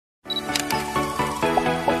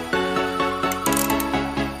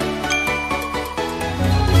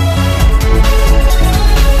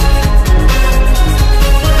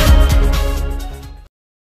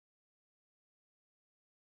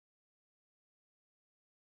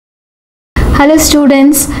Hello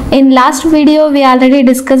students, in last video we already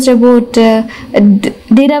discussed about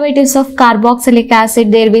derivatives of carboxylic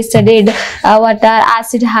acid. There we studied what are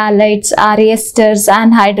acid halides, are esters,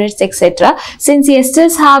 anhydrides, etc. Since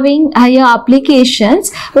esters having higher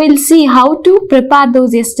applications, we'll see how to prepare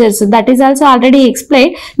those esters. So that is also already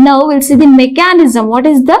explained. Now we'll see the mechanism. What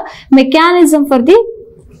is the mechanism for the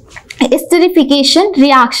esterification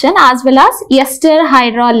reaction as well as ester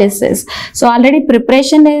hydrolysis? So already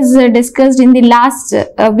preparation is discussed in the last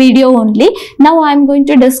video only. Now I am going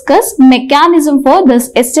to discuss mechanism for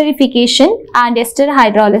this esterification and ester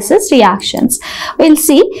hydrolysis reactions. We'll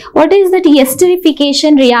see what is that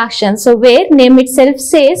esterification reaction. So where name itself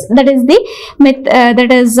says that is the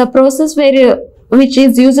a process where which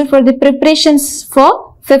is used for the preparations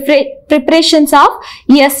of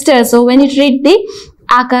esters. So when you treat the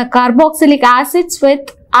carboxylic acids with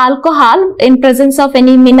alcohol in presence of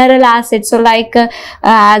any mineral acid, so like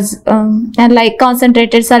like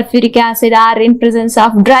concentrated sulfuric acid, or in presence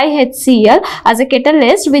of dry HCl as a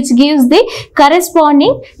catalyst, which gives the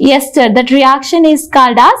corresponding ester. That reaction is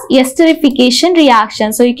called as esterification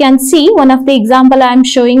reaction. So you can see one of the example I am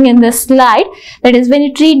showing in the slide, that is when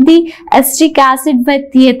you treat the acetic acid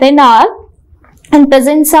with ethanol in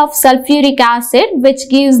presence of sulfuric acid, which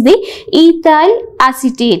gives the ethyl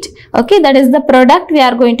acetate. Okay, that is the product we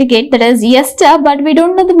are going to get, that is ester, but we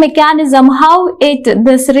don't know the mechanism how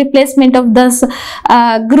this replacement of this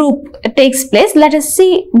group takes place. Let us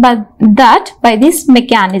see by this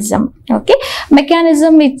mechanism. Okay,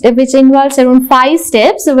 mechanism which involves around 5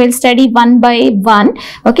 steps. So we'll study one by one.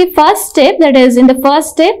 Okay, first step, that is in the first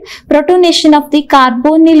step, protonation of the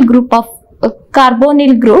carbonyl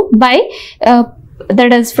group by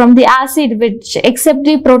that is from the acid which accept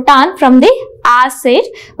the proton from the acid.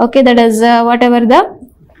 Okay, that is whatever the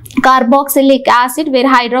carboxylic acid where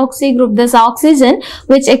hydroxy group, this oxygen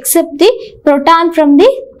which accept the proton from the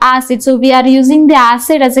acid. So we are using the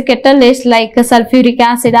acid as a catalyst like sulfuric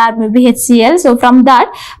acid or maybe HCl. So from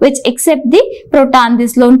that which accept the proton,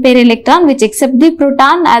 this lone pair electron which accept the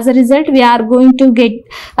proton, as a result we are going to get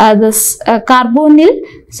this carbonyl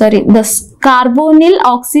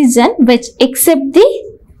oxygen which accept the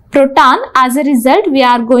proton. As a result we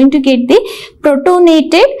are going to get the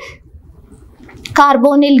protonated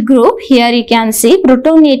carbonyl group. Here you can see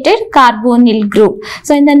protonated carbonyl group.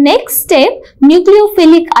 So in the next step,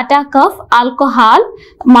 nucleophilic attack of alcohol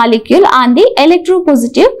molecule on the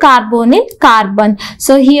electropositive carbonyl carbon.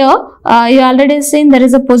 So here you already seen there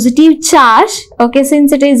is a positive charge. Okay,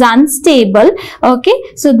 since it is unstable. Okay,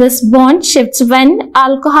 so this bond shifts when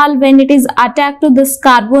alcohol, when it is attacked to this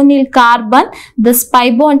carbonyl carbon, this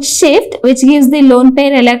pi bond shift which gives the lone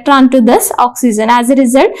pair electron to this oxygen. As a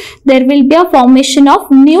result there will be a formation of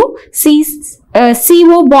new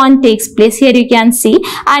CO bond takes place. Here you can see,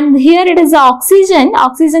 and here it is oxygen.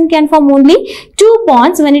 Oxygen can form only 2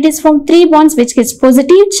 bonds. When it is from 3 bonds which gets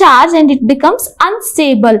positive charge and it becomes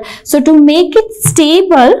unstable. So to make it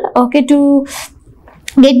stable, okay, to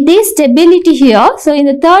get the stability here, so in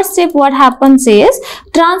the third step what happens is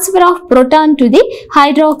transfer of proton to the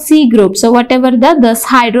hydroxy group. So whatever this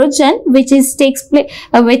hydrogen which is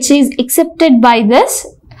which is accepted by this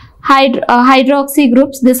hydroxy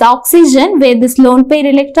groups, this oxygen where this lone pair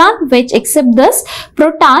electron which accept this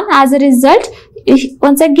proton, as a result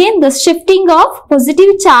once again the shifting of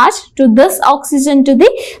positive charge to this oxygen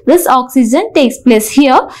this oxygen takes place.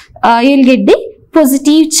 Here you'll get the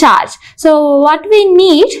positive charge. So what we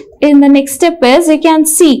need in the next step is, you can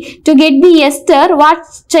see, to get the ester what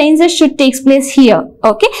changes should take place here.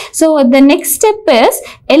 Okay, so the next step is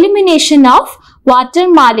elimination of water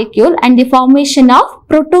molecule and the formation of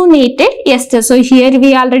protonated ester. So here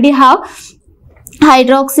we already have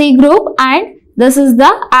hydroxy group and this is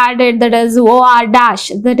the added, that is OR dash,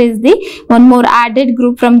 that is the one more added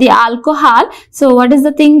group from the alcohol. So what is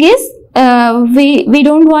the thing is, we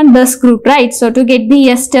don't want this group, right? So to get the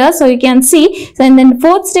ester, so you can see, so in the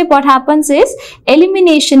fourth step what happens is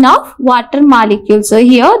elimination of water molecule. So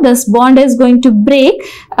here this bond is going to break.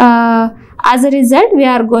 As a result we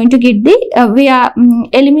are going to get the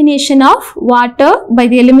elimination of water. By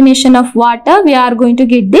the elimination of water we are going to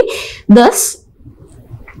get this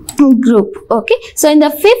group. Okay, so in the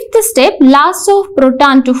fifth step, loss of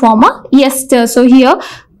proton to form a ester. So here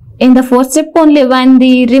in the fourth step only, when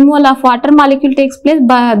the removal of water molecule takes place,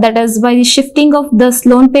 that is by the shifting of this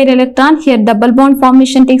lone pair electron, here double bond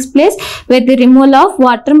formation takes place where the removal of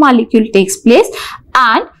water molecule takes place.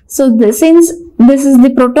 And so since this is the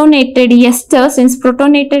protonated ester, since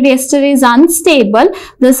protonated ester is unstable,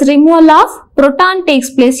 this removal of proton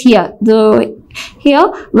takes place here. here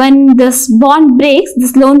when this bond breaks,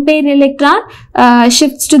 this lone pair electron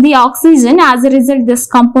shifts to the oxygen. As a result, this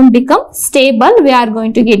compound becomes stable. We are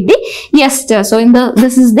going to get the ester. So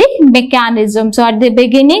this is the mechanism. So at the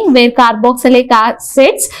beginning, where carboxylic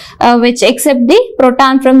acids which accept the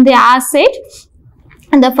proton from the acid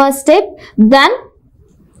in the first step, then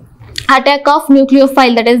attack of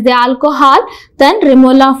nucleophile, that is the alcohol, then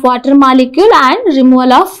removal of water molecule and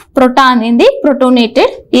removal of proton in the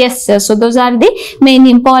protonated ester. So those are the main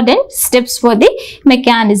important steps for the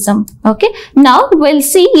mechanism. Okay, now we'll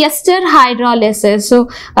see ester hydrolysis. So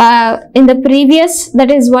in the previous,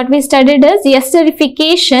 that is what we studied as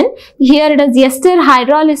esterification. Here it is ester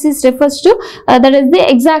hydrolysis refers to that is the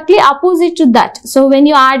exactly opposite to that. So when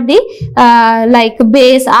you add the like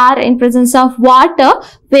base R in presence of water,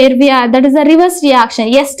 where we are, that is a reverse reaction.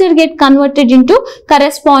 Ester get converted into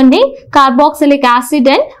corresponding carboxylic acid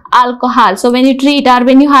and alcohol. So when you treat or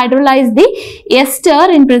when you hydrolyze the ester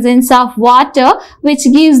in presence of water, which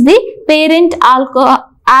gives the parent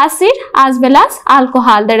acid as well as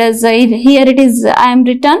alcohol. That is here it is, I am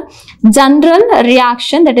written general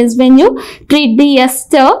reaction. That is when you treat the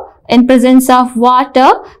ester in presence of water,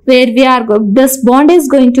 where we are this bond is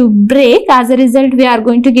going to break. As a result, we are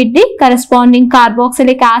going to get the corresponding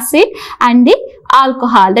carboxylic acid and the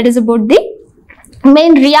alcohol. That is about the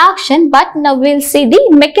main reaction. But now we'll see the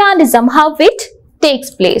mechanism, how it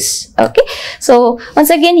takes place. Okay, so once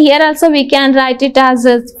again, here also we can write it as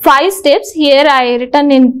 5 steps. Here I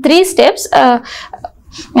written in 3 steps.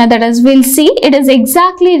 That is, we'll see it is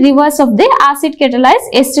exactly reverse of the acid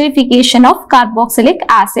catalyzed esterification of carboxylic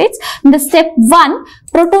acids. In the step 1,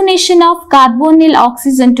 protonation of carbonyl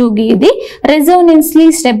oxygen to give the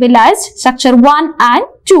resonantly stabilized structure 1 and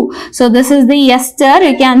 2. So this is the ester.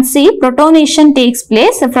 You can see protonation takes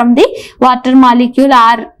place from the water molecule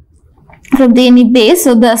or from the any base.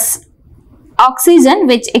 So this oxygen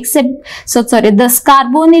which accept, this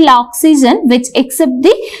carbonyl oxygen which accept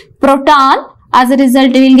the proton. As a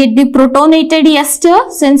result, we will get the protonated ester.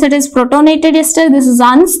 Since it is protonated ester, this is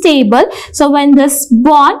unstable. So when this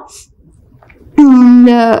bond,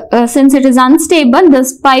 since it is unstable,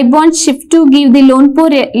 this pi bond shift to give the lone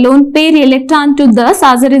pair electron to this.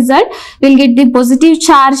 As a result, we will get the positive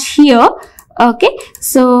charge here. Okay,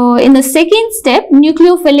 so in the second step,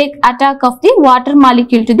 nucleophilic attack of the water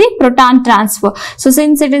molecule to the proton transfer. So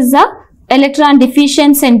since it is a electron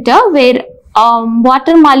deficient center where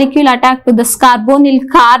water molecule attack to this carbonyl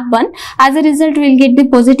carbon, as a result we will get the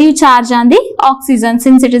positive charge on the oxygen.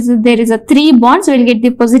 Since it is there is a 3 bonds, we will get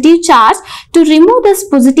the positive charge. To remove this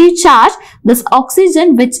positive charge, this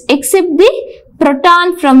oxygen which accept the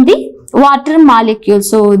proton from the water molecule.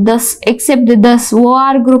 So this accept this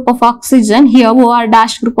OR group of oxygen, here OR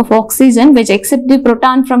dash group of oxygen which accept the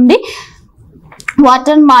proton from the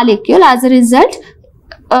water molecule. As a result,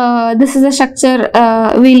 this is a structure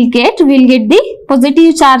we'll get the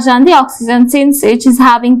positive charge on the oxygen. Since it is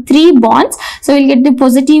having 3 bonds, so we'll get the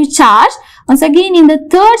positive charge. Once again, in the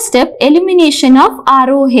third step, elimination of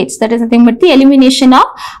ROH, that is nothing but the elimination of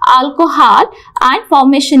alcohol and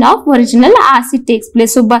formation of original acid takes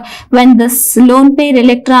place. So when this lone pair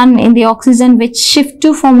electron in the oxygen which shift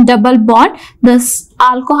to form double bond, this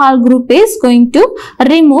alcohol group is going to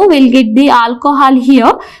remove. We'll get the alcohol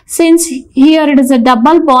here. Since here it is a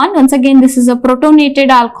double bond, once again this is a protonated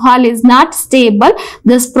alcohol, is not stable.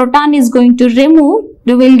 This proton is going to remove.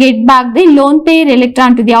 We will get back the lone pair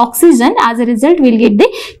electron to the oxygen. As a result, we will get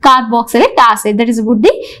the carboxylic acid. That is about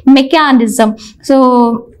the mechanism.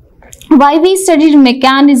 So why we studied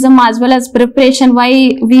mechanism as well as preparation,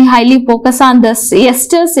 why we highly focus on this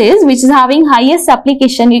esters is, which is having highest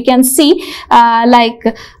application. You can see for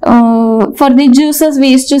the juices we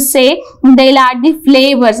used to say they'll add the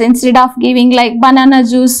flavors instead of giving like banana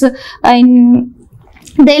juice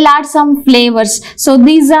they'll add some flavors. So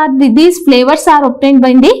these flavors are obtained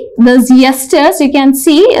by these esters. You can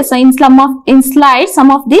see so in slides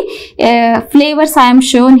some of the flavors I am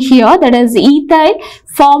shown here. That is ethyl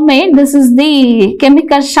formate. This is the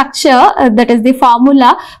chemical structure, that is the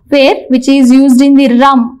formula which is used in the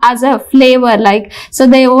rum as a flavor. Like, so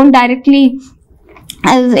they won't directly,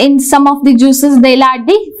 as in some of the juices they'll add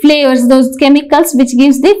the flavors, those chemicals which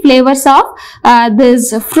gives the flavors of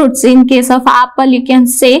these fruits. In case of apple, you can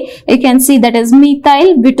see that is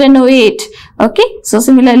methyl butanoate. Okay, so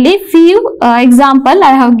similarly few example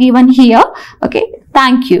I have given here. Okay,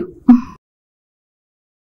 thank you.